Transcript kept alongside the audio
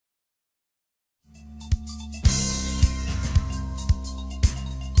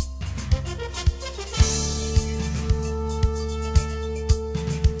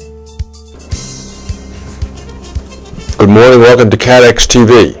morning, welcome to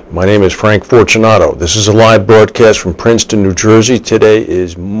CATEX-TV. My name is Frank Fortunato. This is a live broadcast from Princeton, New Jersey. Today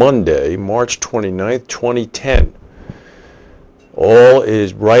is Monday, March 29th, 2010. All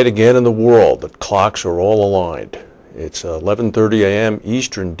is right again in the world. The clocks are all aligned. It's 11:30 a.m.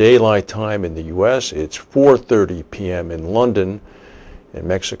 Eastern Daylight Time in the U.S. It's 4:30 p.m. in London. In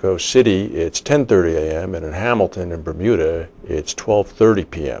Mexico City, it's 10:30 a.m. and in Hamilton and Bermuda, it's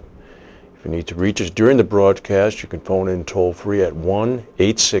 12:30 p.m. If you need to reach us during the broadcast, you can phone in toll-free at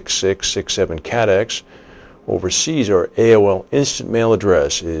 1-866-67-CATEX. Overseas, our AOL instant mail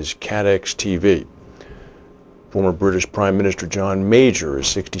address is CATEX-TV. Former British Prime Minister John Major is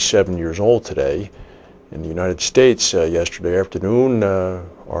 67 years old today. In the United States, yesterday afternoon,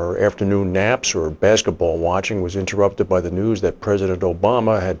 our afternoon naps or basketball watching was interrupted by the news that President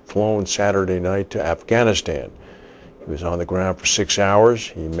Obama had flown Saturday night to Afghanistan. He was on the ground for 6 hours.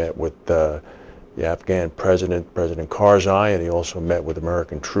 He met with the Afghan President Karzai, and he also met with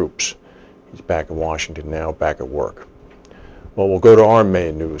American troops. He's back in Washington now, back at work. Well, we'll go to our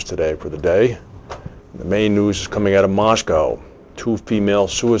main news today for the day. The main news is coming out of Moscow. 2 female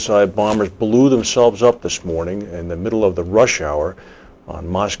suicide bombers blew themselves up this morning in the middle of the rush hour on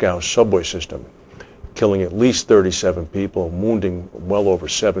Moscow's subway system, killing at least 37 people and wounding well over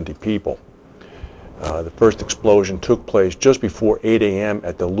 70 people. The first explosion took place just before 8 a.m.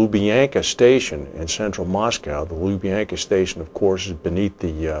 at the Lubyanka station in central Moscow. The Lubyanka station, of course, is beneath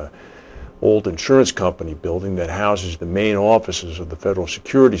the old insurance company building that houses the main offices of the Federal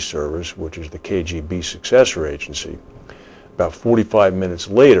Security Service, which is the KGB successor agency. About 45 minutes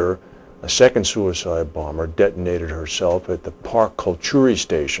later, a second suicide bomber detonated herself at the Park Kulturi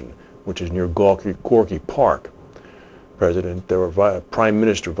station, which is near Gorky Park. Prime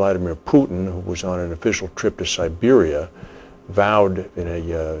Minister Vladimir Putin, who was on an official trip to Siberia, vowed in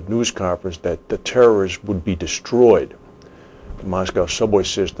a news conference that the terrorists would be destroyed. The Moscow subway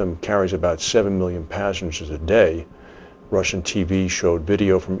system carries about 7 million passengers a day. Russian TV showed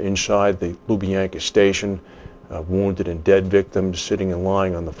video from inside the Lubyanka station, wounded and dead victims sitting and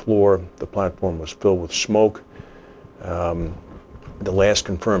lying on the floor. The platform was filled with smoke. The last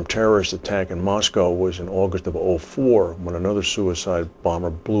confirmed terrorist attack in Moscow was in August of 2004 when another suicide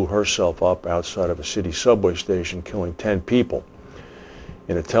bomber blew herself up outside of a city subway station, killing 10 people.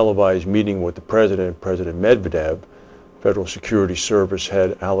 In a televised meeting with the President Medvedev, Federal Security Service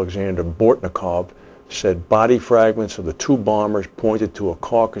head Alexander Bortnikov said body fragments of the 2 bombers pointed to a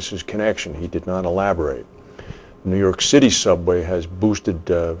Caucasus connection. He did not elaborate. The New York City subway has boosted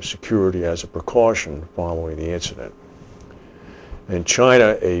security as a precaution following the incident. In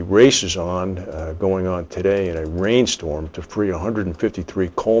China, a race is going on today in a rainstorm to free 153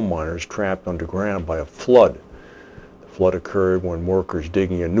 coal miners trapped underground by a flood. The flood occurred when workers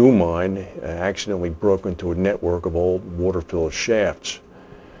digging a new mine accidentally broke into a network of old water-filled shafts.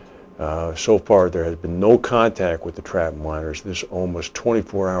 So far, there has been no contact with the trapped miners. This almost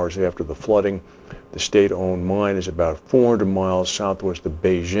 24 hours after the flooding. The state-owned mine is about 400 miles southwest of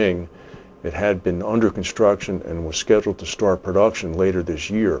Beijing. It had been under construction and was scheduled to start production later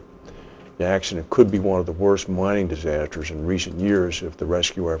this year. The accident could be one of the worst mining disasters in recent years if the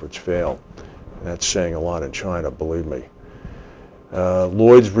rescue efforts fail. That's saying a lot in China, believe me.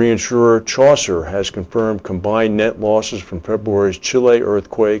 Lloyd's reinsurer Chaucer has confirmed combined net losses from February's Chile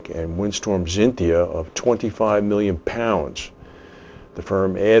earthquake and windstorm Xynthia of £25 million. The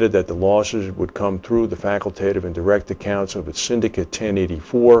firm added that the losses would come through the facultative and direct accounts of its syndicate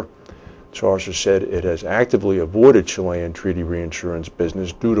 1084. Chaucer said it has actively avoided Chilean treaty reinsurance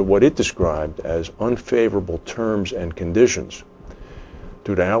business due to what it described as unfavorable terms and conditions.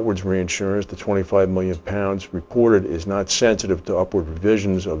 Due to outwards reinsurance, the £25 million reported is not sensitive to upward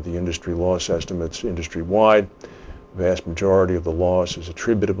revisions of the industry loss estimates industry-wide. The vast majority of the loss is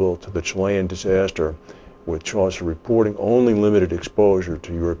attributable to the Chilean disaster, with Chaucer reporting only limited exposure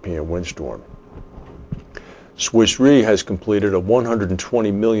to European windstorm. Swiss Re has completed a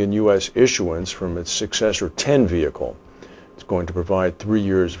 $120 million U.S. issuance from its successor 10 vehicle. It's going to provide 3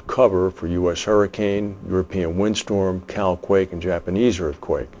 years of cover for U.S. hurricane, European windstorm, Cal quake, and Japanese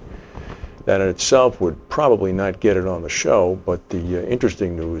earthquake. That in itself would probably not get it on the show, but the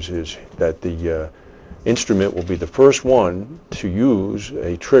interesting news is that the instrument will be the first one to use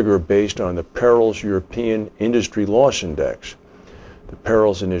a trigger based on the Perils European Industry Loss Index. The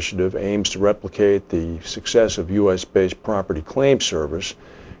Perils Initiative aims to replicate the success of U.S.-based property claims service,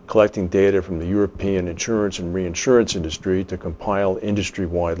 collecting data from the European insurance and reinsurance industry to compile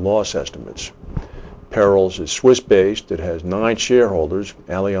industry-wide loss estimates. Perils is Swiss-based. It has 9 shareholders: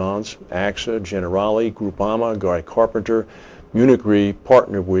 Allianz, AXA, Generali, Groupama, Guy Carpenter, Munich Re,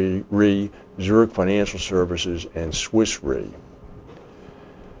 Partner Re, Zurich Financial Services, and Swiss Re.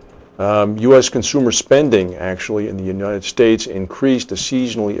 U.S. consumer spending, actually, in the United States increased a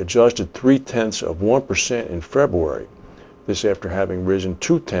seasonally adjusted 0.3% in February. This after having risen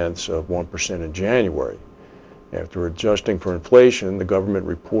 0.2% in January. After adjusting for inflation, the government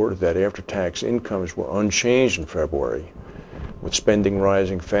reported that after-tax incomes were unchanged in February. With spending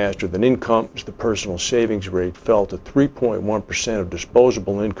rising faster than incomes, the personal savings rate fell to 3.1% of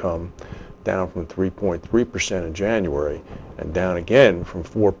disposable income, down from 3.3% in January, and down again from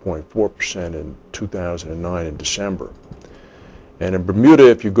 4.4% in 2009 in December. And in Bermuda,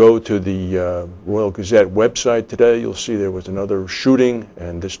 if you go to the Royal Gazette website today, you'll see there was another shooting,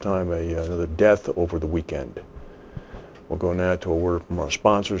 and this time another death over the weekend. We'll go now to a word from our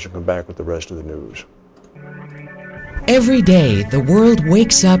sponsors and come back with the rest of the news. Every day, the world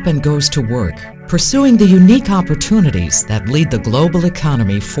wakes up and goes to work, pursuing the unique opportunities that lead the global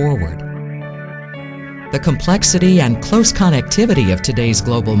economy forward. The complexity and close connectivity of today's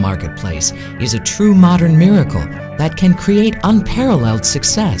global marketplace is a true modern miracle that can create unparalleled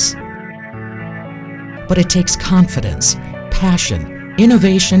success. But it takes confidence, passion,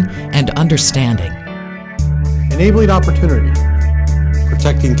 innovation, and understanding. Enabling opportunity.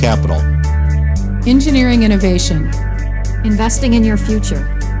 Protecting capital. Engineering innovation. Investing in your future.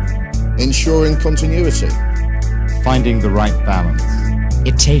 Ensuring continuity. Finding the right balance.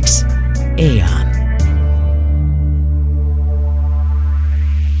 It takes Aon.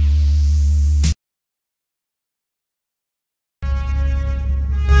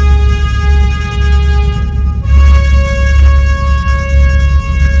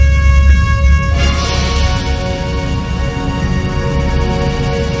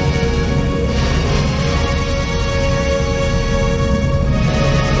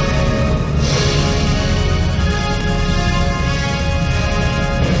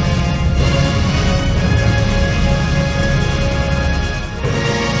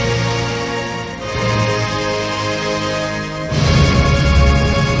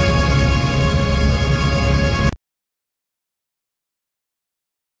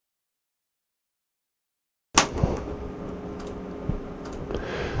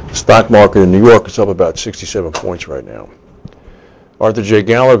 Stock market in New York is up about 67 points right now. Arthur J.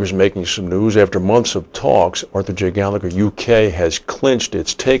 Gallagher is making some news. After months of talks, Arthur J. Gallagher UK has clinched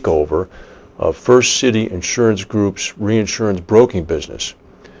its takeover of First City Insurance Group's reinsurance broking business,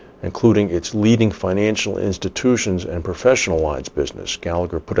 including its leading financial institutions and professional lines business.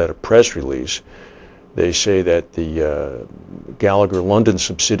 Gallagher put out a press release. They say that the Gallagher London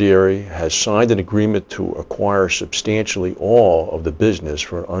subsidiary has signed an agreement to acquire substantially all of the business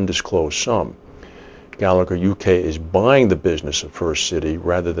for an undisclosed sum. Gallagher UK is buying the business of First City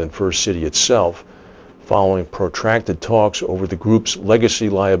rather than First City itself, following protracted talks over the group's legacy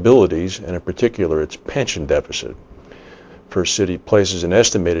liabilities and in particular its pension deficit. First City places an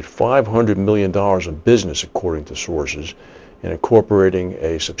estimated $500 million of business, according to sources, in incorporating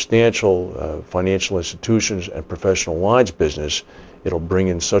a substantial financial institutions and professional lines business. It'll bring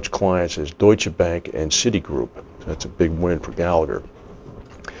in such clients as Deutsche Bank and Citigroup. So that's a big win for Gallagher.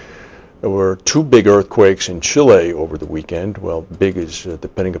 There were two big earthquakes in Chile over the weekend. Well, big is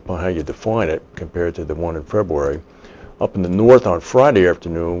depending upon how you define it compared to the one in February. Up in the north on Friday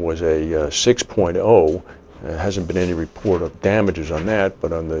afternoon was a 6.0. There hasn't been any report of damages on that,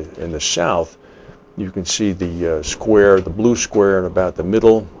 but in the south, you can see the square, the blue square, in about the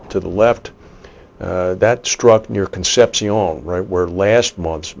middle to the left. That struck near Concepcion, right where last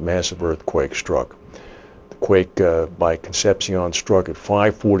month's massive earthquake struck. The quake by Concepcion struck at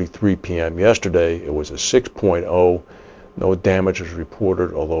 5:43 p.m. yesterday. It was a 6.0. No damage was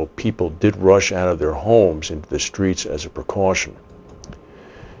reported, although people did rush out of their homes into the streets as a precaution.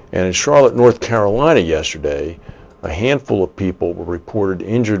 And in Charlotte, North Carolina yesterday, a handful of people were reported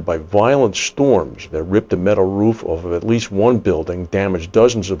injured by violent storms that ripped the metal roof off of at least one building, damaged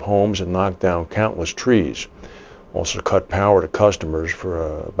dozens of homes, and knocked down countless trees. Also cut power to customers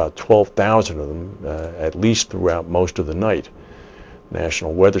for about 12,000 of them, at least throughout most of the night.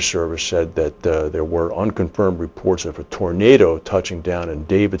 National Weather Service said that there were unconfirmed reports of a tornado touching down in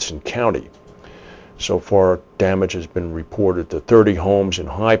Davidson County. So far, damage has been reported to 30 homes in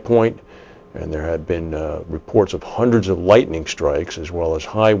High Point, and there have been reports of hundreds of lightning strikes, as well as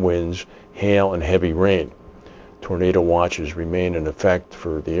high winds, hail, and heavy rain. Tornado watches remain in effect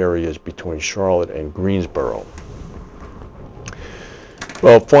for the areas between Charlotte and Greensboro.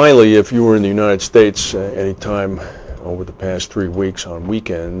 Well, finally, if you were in the United States anytime over the past 3 weeks on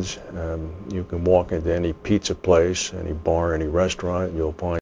weekends, you can walk into any pizza place, any bar, any restaurant, and you'll find